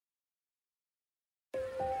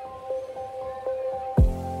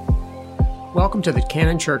Welcome to the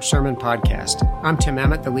Canon Church Sermon Podcast. I'm Tim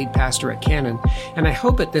Emmett, the lead pastor at Canon, and I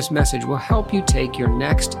hope that this message will help you take your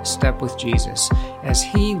next step with Jesus as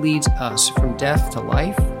He leads us from death to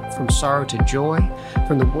life, from sorrow to joy,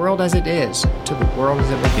 from the world as it is to the world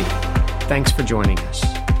as it will be. Thanks for joining us.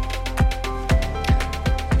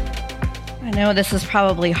 I know this is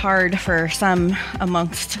probably hard for some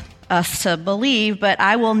amongst us to believe, but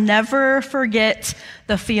I will never forget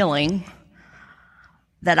the feeling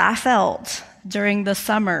that I felt during the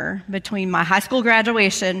summer between my high school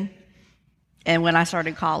graduation and when I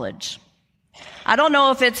started college. I don't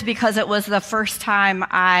know if it's because it was the first time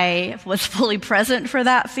I was fully present for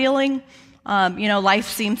that feeling. Life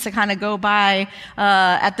seems to kind of go by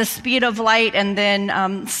at the speed of light and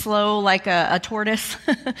then slow like a tortoise.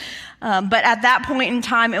 But at that point in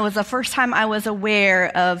time, it was the first time I was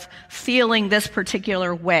aware of feeling this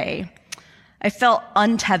particular way. I felt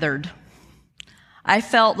untethered. I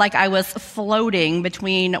felt like I was floating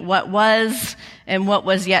between what was and what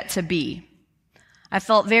was yet to be. I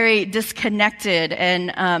felt very disconnected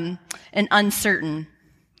and uncertain.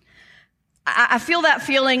 I feel that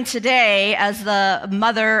feeling today as the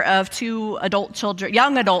mother of two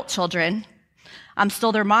young adult children. I'm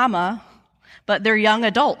still their mama, but they're young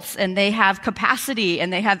adults and they have capacity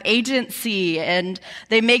and they have agency and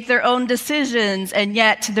they make their own decisions, and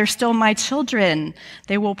yet they're still my children.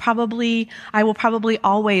 I will probably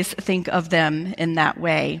always think of them in that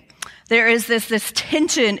way. There is this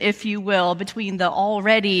tension, if you will, between the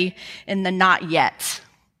already and the not yet.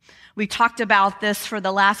 We talked about this for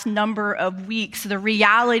the last number of weeks, the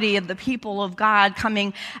reality of the people of God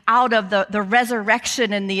coming out of the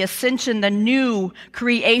resurrection and the ascension, the new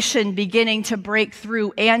creation beginning to break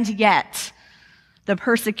through, and yet the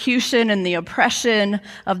persecution and the oppression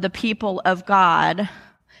of the people of God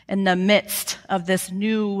in the midst of this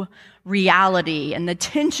new reality and the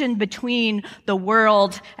tension between the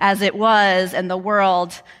world as it was and the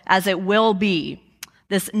world as it will be.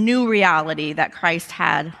 This new reality that Christ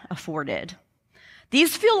had afforded.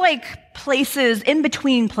 These feel like places, in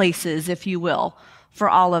between places, if you will, for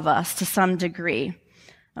all of us to some degree,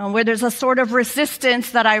 where there's a sort of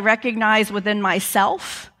resistance that I recognize within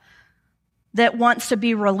myself that wants to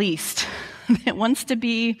be released, that wants to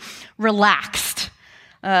be relaxed.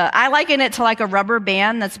 I liken it to like a rubber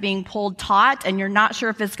band that's being pulled taut and you're not sure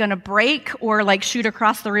if it's going to break or like shoot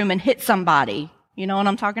across the room and hit somebody. You know what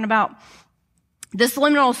I'm talking about? This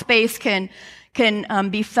liminal space can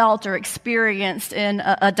be felt or experienced in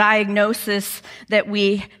a diagnosis that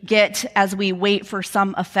we get as we wait for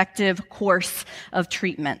some effective course of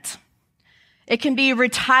treatment. It can be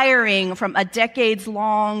retiring from a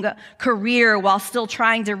decades-long career while still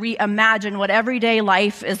trying to reimagine what everyday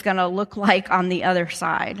life is going to look like on the other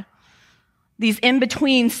side. These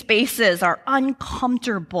in-between spaces are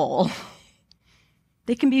uncomfortable.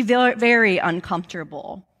 They can be very, very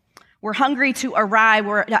uncomfortable. We're hungry to arrive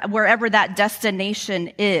wherever that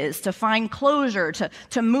destination is, to find closure,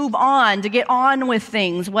 to move on, to get on with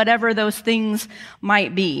things, whatever those things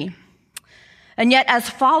might be. And yet, as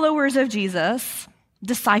followers of Jesus,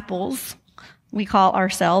 disciples, we call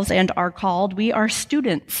ourselves and are called, we are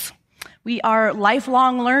students. We are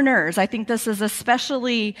lifelong learners. I think this is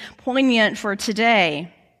especially poignant for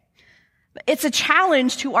today. It's a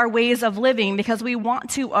challenge to our ways of living because we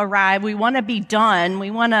want to arrive, we want to be done, we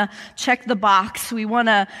want to check the box, we want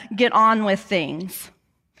to get on with things.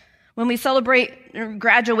 When we celebrate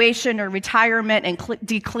graduation or retirement and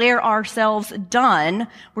declare ourselves done,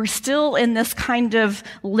 we're still in this kind of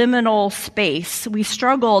liminal space. We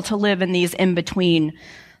struggle to live in these in-between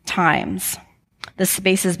times, the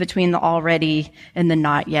spaces between the already and the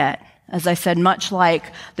not yet. As I said, much like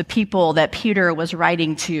the people that Peter was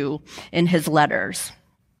writing to in his letters.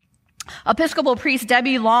 Episcopal priest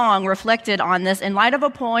Debbie Long reflected on this in light of a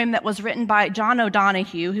poem that was written by John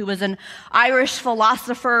O'Donohue, who was an Irish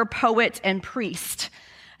philosopher, poet, and priest.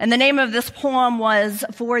 And the name of this poem was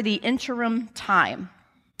For the Interim Time.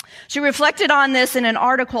 She reflected on this in an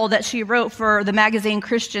article that she wrote for the magazine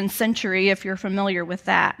Christian Century, if you're familiar with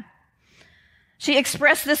that. She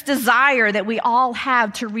expressed this desire that we all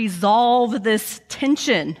have to resolve this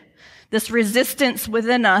tension, this resistance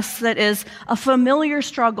within us that is a familiar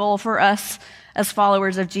struggle for us as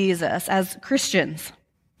followers of Jesus, as Christians.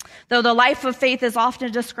 Though the life of faith is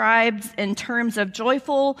often described in terms of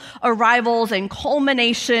joyful arrivals and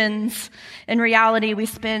culminations, in reality, we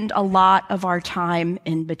spend a lot of our time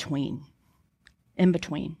in between.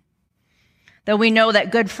 Though we know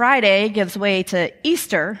that Good Friday gives way to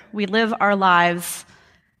Easter, we live our lives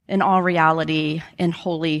in all reality in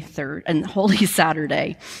Holy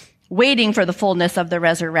Saturday, waiting for the fullness of the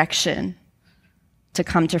resurrection. to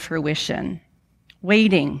come to fruition,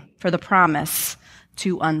 waiting for the promise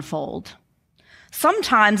to unfold.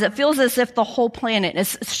 Sometimes it feels as if the whole planet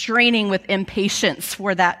is straining with impatience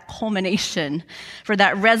for that culmination, for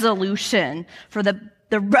that resolution, for the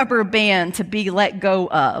rubber band to be let go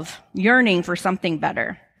of, yearning for something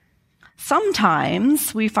better.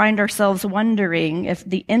 Sometimes we find ourselves wondering if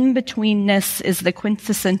the in-betweenness is the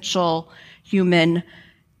quintessential human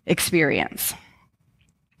experience.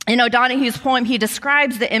 In O'Donohue's poem, he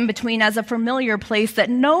describes the in-between as a familiar place that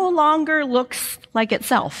no longer looks like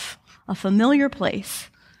itself. A familiar place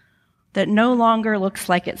that no longer looks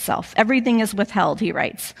like itself. Everything is withheld, he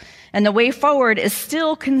writes, and the way forward is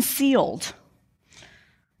still concealed.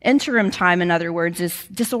 Interim time, in other words, is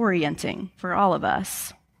disorienting for all of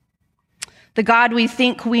us. The God we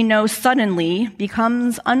think we know suddenly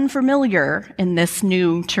becomes unfamiliar in this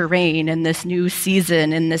new terrain, in this new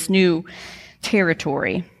season, in this new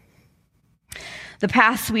territory. The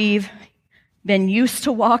paths we've been used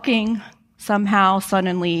to walking somehow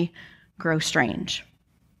suddenly grow strange.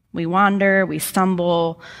 We wander, we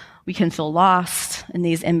stumble, we can feel lost in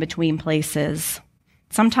these in-between places,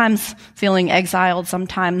 sometimes feeling exiled,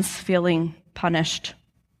 sometimes feeling punished.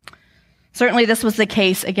 Certainly this was the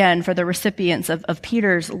case, again, for the recipients of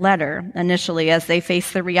Peter's letter initially as they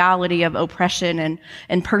faced the reality of oppression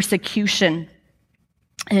and persecution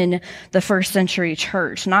in the first century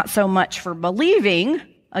church. Not so much for believing,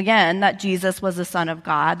 again, that Jesus was the Son of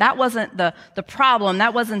God. That wasn't the problem.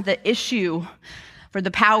 That wasn't the issue for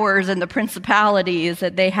the powers and the principalities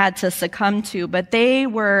that they had to succumb to, but they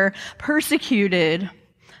were persecuted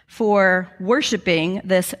for worshiping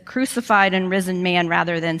this crucified and risen man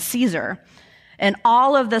rather than Caesar, and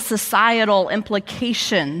all of the societal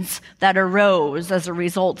implications that arose as a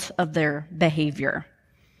result of their behavior.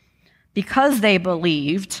 Because they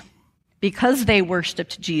believed, because they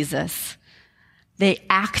worshiped Jesus, they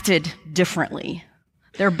acted differently.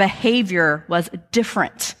 Their behavior was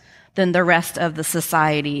different than the rest of the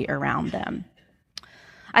society around them.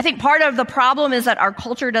 I think part of the problem is that our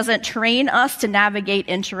culture doesn't train us to navigate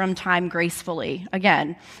interim time gracefully.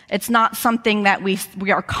 Again, it's not something that we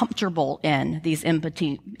are comfortable in, these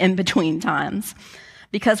in-between times.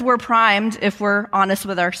 Because we're primed, if we're honest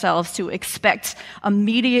with ourselves, to expect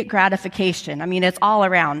immediate gratification. I mean, it's all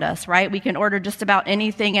around us, right? We can order just about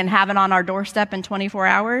anything and have it on our doorstep in 24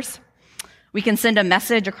 hours. We can send a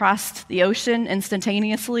message across the ocean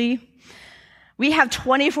instantaneously. We have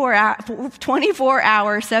 24-hour,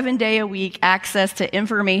 7-day-a-week access to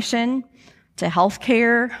information, to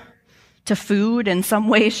healthcare, to food in some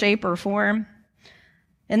way, shape, or form.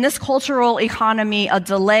 In this cultural economy, a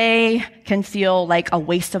delay can feel like a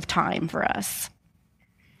waste of time for us.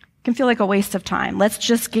 It can feel like a waste of time. Let's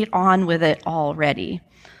just get on with it already.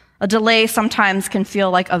 A delay sometimes can feel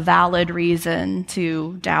like a valid reason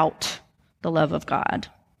to doubt the love of God.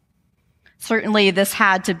 Certainly, this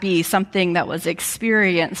had to be something that was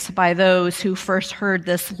experienced by those who first heard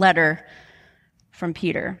this letter from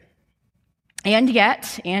Peter. And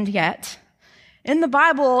yet, in the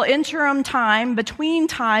Bible, interim time, between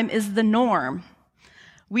time, is the norm.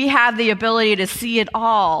 We have the ability to see it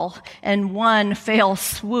all in one fell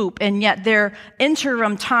swoop, and yet their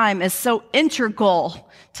interim time is so integral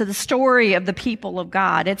to the story of the people of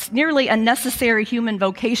God. It's nearly a necessary human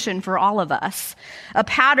vocation for all of us. A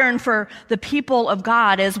pattern for the people of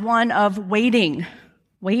God is one of waiting.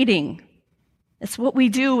 Waiting. It's what we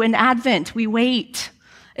do in Advent. We wait.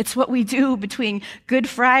 It's what we do between Good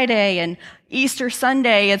Friday and Easter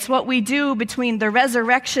Sunday. It's what we do between the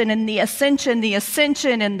resurrection and the ascension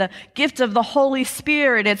and the gift of the Holy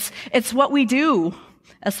Spirit. It's what we do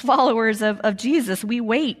as followers of Jesus. We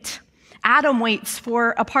wait. Adam waits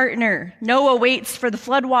for a partner. Noah waits for the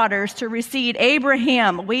floodwaters to recede.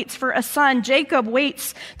 Abraham waits for a son. Jacob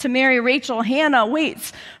waits to marry Rachel. Hannah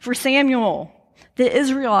waits for Samuel. The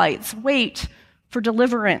Israelites wait for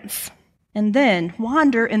deliverance and then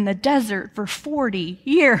wander in the desert for 40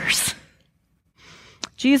 years.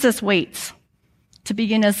 Jesus waits to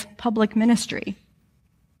begin his public ministry.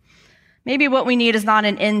 Maybe what we need is not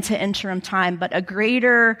an end to interim time, but a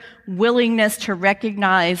greater willingness to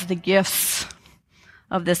recognize the gifts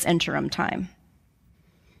of this interim time.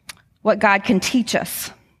 What God can teach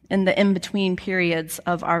us in the in-between periods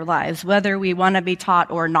of our lives, whether we want to be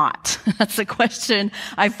taught or not. That's a question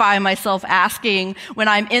I find myself asking when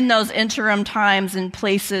I'm in those interim times in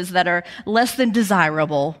places that are less than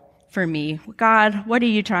desirable for me. God, what are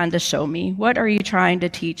you trying to show me? What are you trying to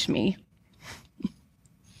teach me?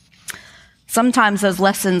 Sometimes those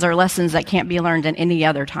lessons are lessons that can't be learned in any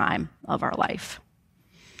other time of our life.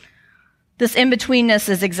 This in-betweenness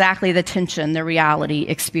is exactly the tension, the reality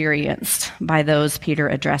experienced by those Peter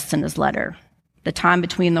addressed in his letter. The time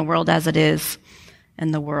between the world as it is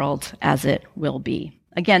and the world as it will be.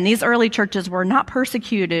 Again, these early churches were not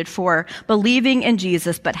persecuted for believing in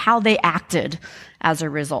Jesus, but how they acted as a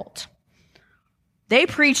result. They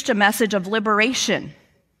preached a message of liberation,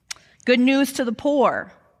 good news to the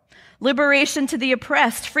poor, liberation to the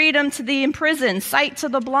oppressed, freedom to the imprisoned, sight to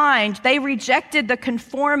the blind. They rejected the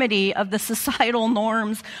conformity of the societal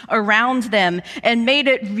norms around them and made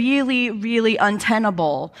it really, really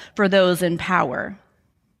untenable for those in power.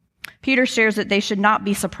 Peter shares that they should not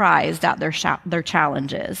be surprised at their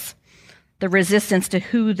challenges, the resistance to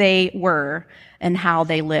who they were and how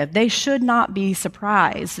they lived. They should not be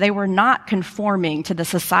surprised. They were not conforming to the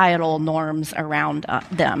societal norms around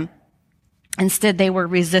them. Instead, they were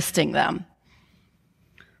resisting them.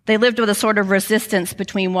 They lived with a sort of resistance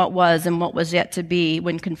between what was and what was yet to be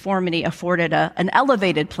when conformity afforded an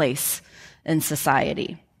elevated place in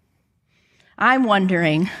society. I'm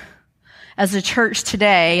wondering, as a church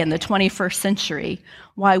today in the 21st century,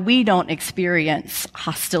 why we don't experience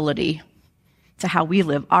hostility to how we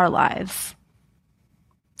live our lives.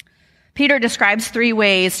 Peter describes 3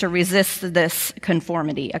 ways to resist this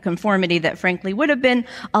conformity, a conformity that frankly would have been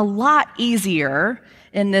a lot easier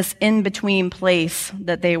in this in-between place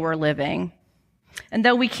that they were living. And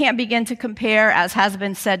though we can't begin to compare, as has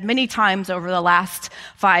been said many times over the last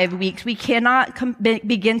 5 weeks, we cannot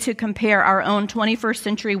begin to compare our own 21st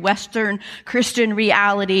century Western Christian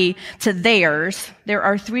reality to theirs. There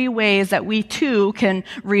are 3 ways that we too can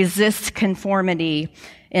resist conformity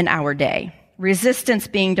in our day. Resistance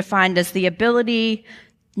being defined as the ability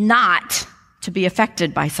not to be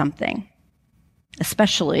affected by something,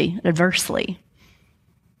 especially adversely.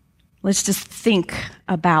 Let's just think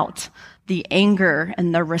about the anger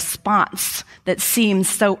and the response that seems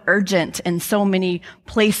so urgent in so many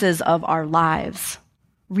places of our lives.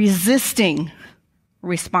 Resisting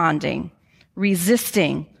responding,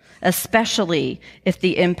 resisting, especially if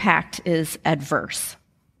the impact is adverse.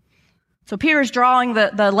 So Peter's drawing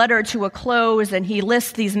the letter to a close, and he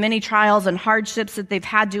lists these many trials and hardships that they've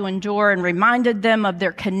had to endure and reminded them of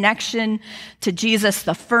their connection to Jesus,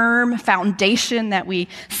 the firm foundation that we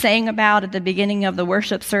sang about at the beginning of the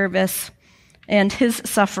worship service, and his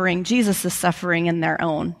suffering, Jesus' suffering in their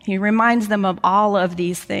own. He reminds them of all of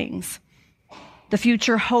these things. The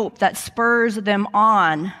future hope that spurs them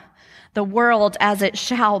on, the world as it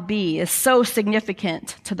shall be, is so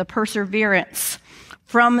significant to the perseverance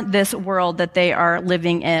from this world that they are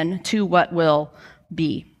living in to what will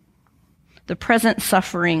be. The present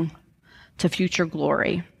suffering to future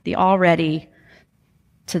glory, the already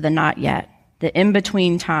to the not yet, the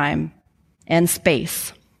in-between time and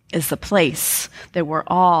space is the place that we're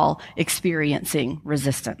all experiencing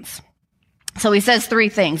resistance. So he says 3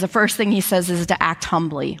 things. The first thing he says is to act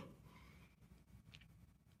humbly.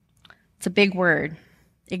 It's a big word.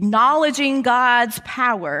 Acknowledging God's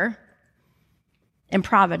power and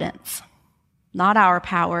providence, not our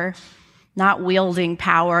power, not wielding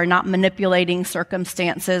power, not manipulating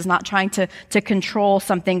circumstances, not trying to control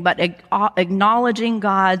something, but acknowledging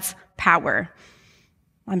God's power.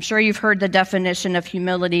 I'm sure you've heard the definition of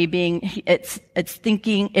humility being it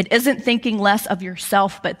isn't thinking less of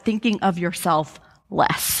yourself, but thinking of yourself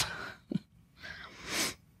less.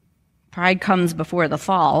 Pride comes before the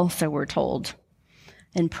fall, so we're told.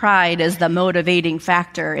 And pride is the motivating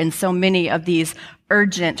factor in so many of these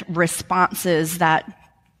urgent responses that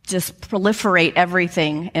just proliferate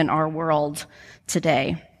everything in our world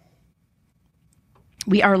today.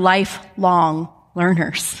 We are lifelong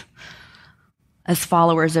learners as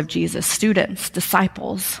followers of Jesus, students,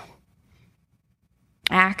 disciples.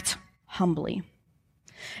 Act humbly.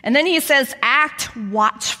 And then he says, act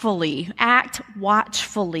watchfully, act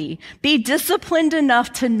watchfully. Be disciplined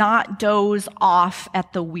enough to not doze off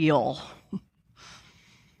at the wheel.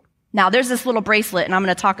 Now, there's this little bracelet, and I'm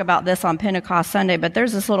going to talk about this on Pentecost Sunday, but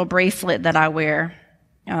there's this little bracelet that I wear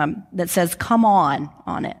that says, come on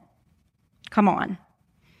it. Come on.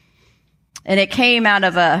 And it came out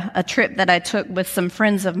of a trip that I took with some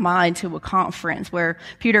friends of mine to a conference where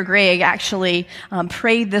Peter Gregg actually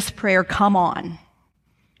prayed this prayer, come on.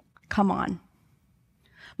 Come on.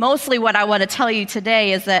 Mostly what I want to tell you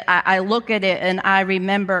today is that I look at it and I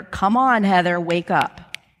remember, come on, Heather, wake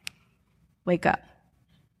up. Wake up.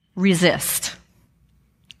 Resist.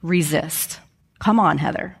 Resist. Come on,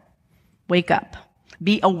 Heather. Wake up.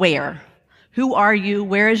 Be aware. Who are you?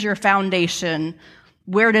 Where is your foundation?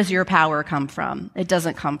 Where does your power come from? It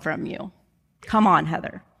doesn't come from you. Come on,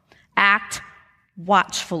 Heather. Act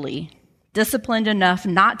watchfully. Disciplined enough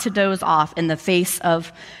not to doze off in the face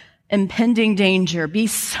of impending danger. Be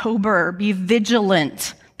sober, be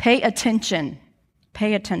vigilant, pay attention,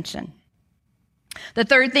 pay attention. The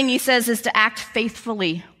third thing he says is to act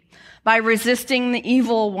faithfully by resisting the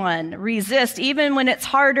evil one. Resist, even when it's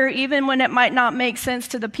harder, even when it might not make sense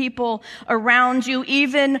to the people around you,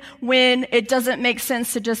 even when it doesn't make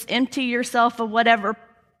sense to just empty yourself of whatever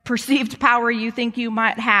perceived power you think you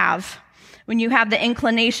might have. When you have the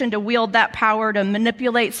inclination to wield that power to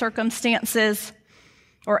manipulate circumstances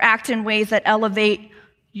or act in ways that elevate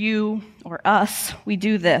you or us, we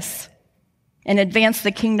do this and advance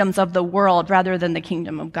the kingdoms of the world rather than the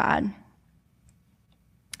kingdom of God.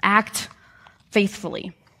 Act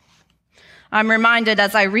faithfully. I'm reminded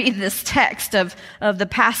as I read this text of the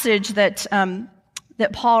passage that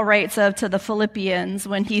Paul writes of to the Philippians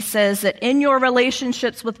when he says that in your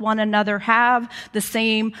relationships with one another have the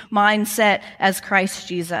same mindset as Christ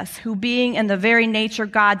Jesus, who being in the very nature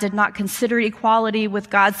God did not consider equality with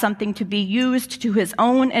God something to be used to his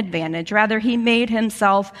own advantage. Rather, he made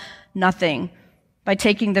himself nothing by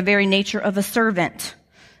taking the very nature of a servant.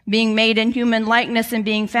 Being made in human likeness and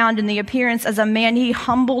being found in the appearance as a man, he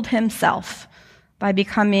humbled himself by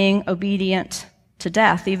becoming obedient to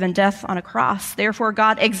death, even death on a cross. Therefore,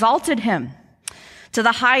 God exalted him to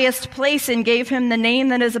the highest place and gave him the name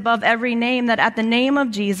that is above every name, that at the name of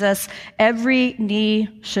Jesus, every knee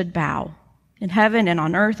should bow in heaven and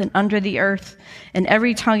on earth and under the earth, and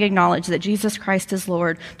every tongue acknowledge that Jesus Christ is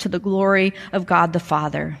Lord, to the glory of God the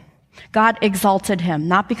Father. God exalted him,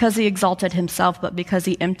 not because he exalted himself, but because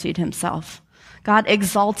he emptied himself. God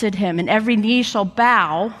exalted him, and every knee shall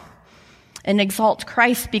bow and exalt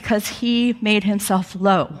Christ because he made himself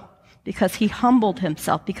low, because he humbled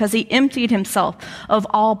himself, because he emptied himself of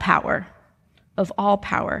all power, of all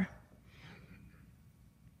power.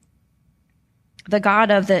 The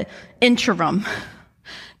God of the interim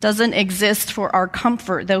doesn't exist for our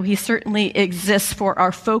comfort, though he certainly exists for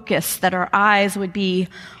our focus, that our eyes would be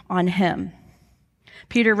on him.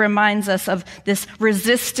 Peter reminds us of this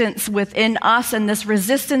resistance within us and this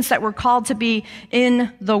resistance that we're called to be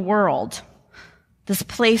in the world. This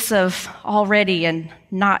place of already and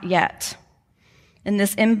not yet. In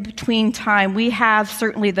this in-between time, we have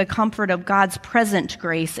certainly the comfort of God's present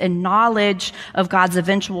grace and knowledge of God's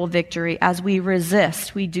eventual victory. As we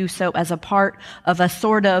resist, we do so as a part of a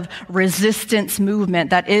sort of resistance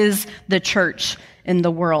movement that is the church in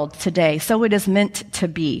the world today. So it is meant to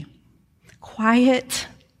be. Quiet,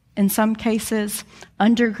 in some cases,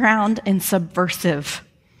 underground and subversive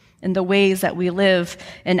in the ways that we live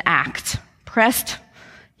and act. Pressed,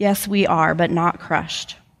 yes, we are, but not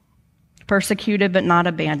crushed. Persecuted but not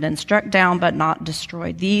abandoned, struck down but not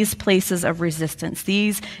destroyed. These places of resistance,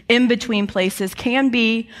 these in-between places can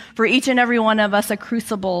be, for each and every one of us, a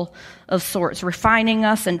crucible of sorts, refining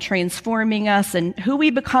us and transforming us, and who we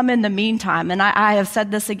become in the meantime. And I have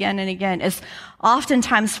said this again and again, is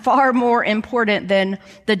oftentimes far more important than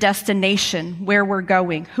the destination, where we're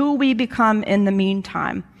going. Who we become in the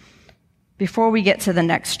meantime, before we get to the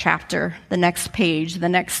next chapter, the next page, the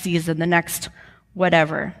next season, the next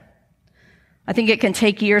whatever. I think it can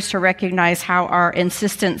take years to recognize how our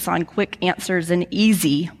insistence on quick answers and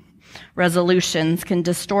easy resolutions can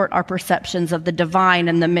distort our perceptions of the divine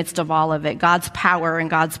in the midst of all of it, God's power and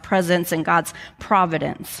God's presence and God's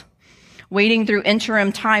providence. Waiting through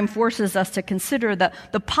interim time forces us to consider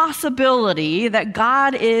the possibility that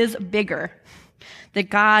God is bigger, that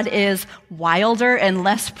God is wilder and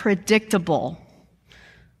less predictable,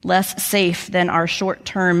 less safe than our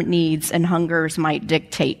short-term needs and hungers might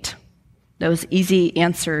dictate. Those easy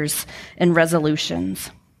answers and resolutions.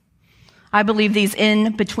 I believe these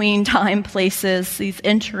in-between time places, these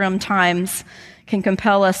interim times, can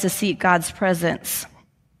compel us to seek God's presence,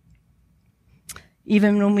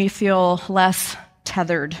 even when we feel less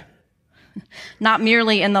tethered, not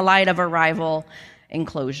merely in the light of arrival and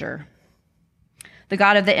closure. The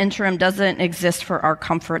God of the interim doesn't exist for our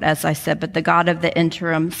comfort, as I said, but the God of the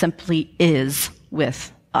interim simply is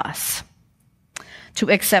with us. To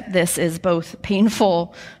accept this is both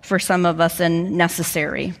painful for some of us and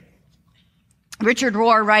necessary. Richard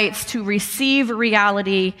Rohr writes, to receive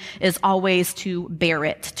reality is always to bear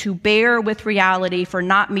it, to bear with reality for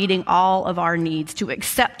not meeting all of our needs. To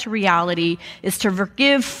accept reality is to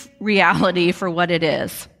forgive reality for what it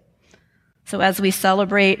is. So as we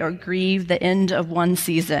celebrate or grieve the end of one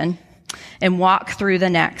season and walk through the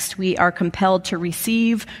next, we are compelled to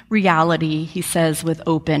receive reality, he says, with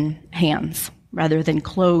open hands, rather than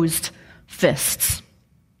closed fists.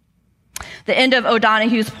 The end of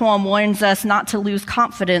O'Donoghue's poem warns us not to lose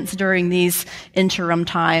confidence during these interim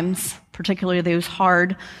times, particularly those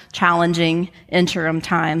hard, challenging interim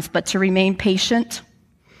times, but to remain patient,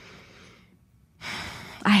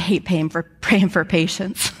 I hate praying for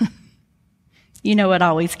patience. You know, it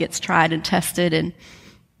always gets tried and tested and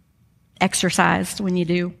exercised when you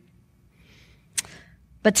do.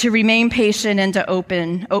 But to remain patient and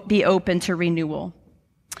to be open to renewal.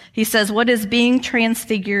 He says, what is being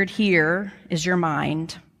transfigured here is your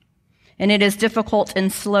mind, and it is difficult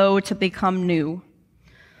and slow to become new.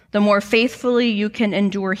 The more faithfully you can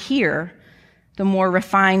endure here, the more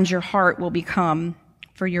refined your heart will become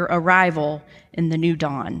for your arrival in the new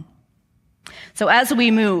dawn. So as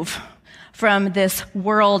we move from this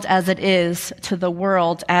world as it is to the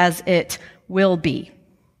world as it will be,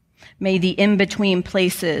 may the in-between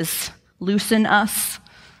places loosen us,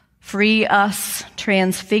 free us,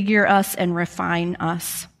 transfigure us, and refine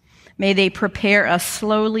us. May they prepare us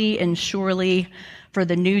slowly and surely for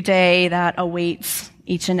the new day that awaits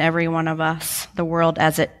each and every one of us, the world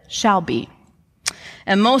as it shall be.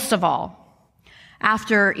 And most of all,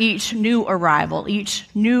 after each new arrival, each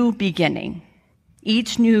new beginning,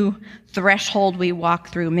 each new threshold we walk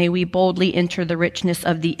through, may we boldly enter the richness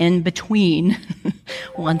of the in-between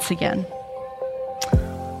once again.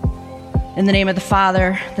 In the name of the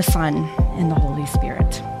Father, the Son, and the Holy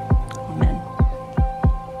Spirit. Amen.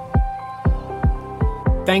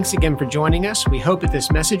 Thanks again for joining us. We hope that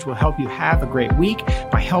this message will help you have a great week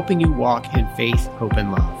by helping you walk in faith, hope,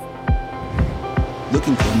 and love.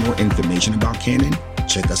 Looking for more information about Canon?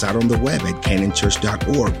 Check us out on the web at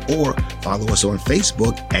canonchurch.org or follow us on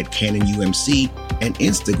Facebook at Canon UMC and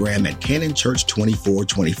Instagram at Canon Church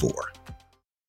 2424.